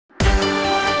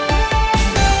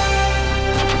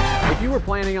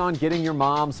planning on getting your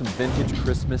mom some vintage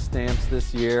Christmas stamps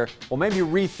this year? Well, maybe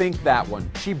rethink that one.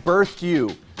 She birthed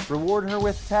you. Reward her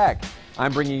with tech.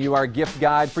 I'm bringing you our gift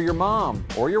guide for your mom,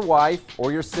 or your wife,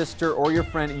 or your sister, or your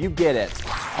friend. You get it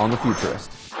on The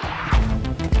Futurist.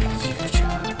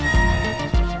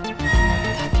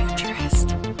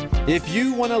 If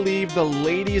you want to leave the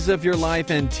ladies of your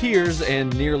life in tears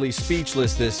and nearly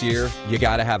speechless this year, you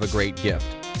gotta have a great gift.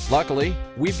 Luckily,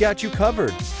 we've got you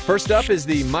covered. First up is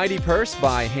the Mighty Purse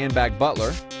by Handbag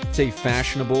Butler. It's a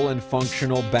fashionable and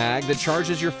functional bag that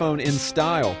charges your phone in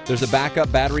style. There's a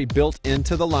backup battery built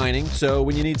into the lining, so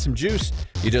when you need some juice,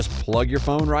 you just plug your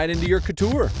phone right into your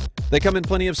couture. They come in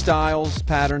plenty of styles,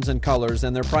 patterns, and colors,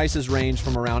 and their prices range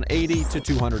from around $80 to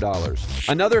 $200.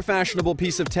 Another fashionable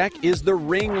piece of tech is the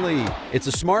Ringly. It's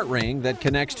a smart ring that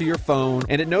connects to your phone,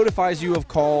 and it notifies you of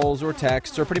calls or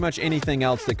texts or pretty much anything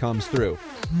else that comes through.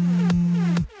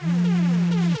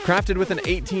 Crafted with an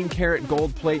 18-karat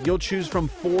gold plate, you'll choose from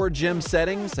 4 gem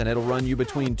settings, and it'll run you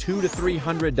between $200 to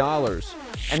 $300.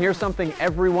 And here's something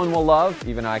everyone will love,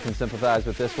 even I can sympathize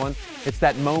with this one. It's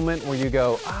that moment where you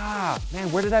go,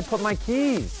 man, where did I put my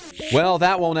keys? Well,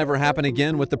 that won't ever happen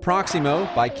again with the Proximo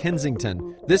by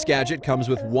Kensington. This gadget comes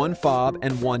with 1 fob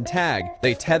and 1 tag.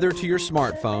 They tether to your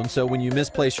smartphone, so when you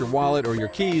misplace your wallet or your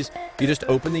keys, you just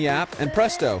open the app and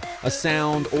presto, a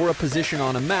sound or a position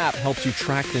on a map helps you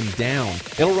track them down.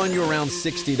 It'll run you around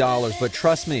 $60, but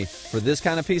trust me, for this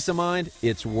kind of peace of mind,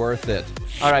 it's worth it.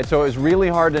 All right, so it was really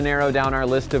hard to narrow down our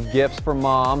list of gifts for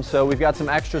mom, so we've got some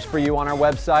extras for you on our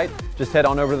website. Just head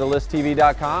on over to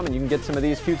thelistTV.com and you can get some of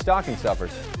these cute stocking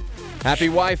stuffers. Happy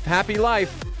wife, happy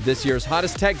life. This year's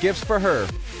hottest tech gifts for her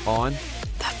on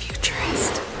The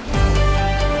Futurist.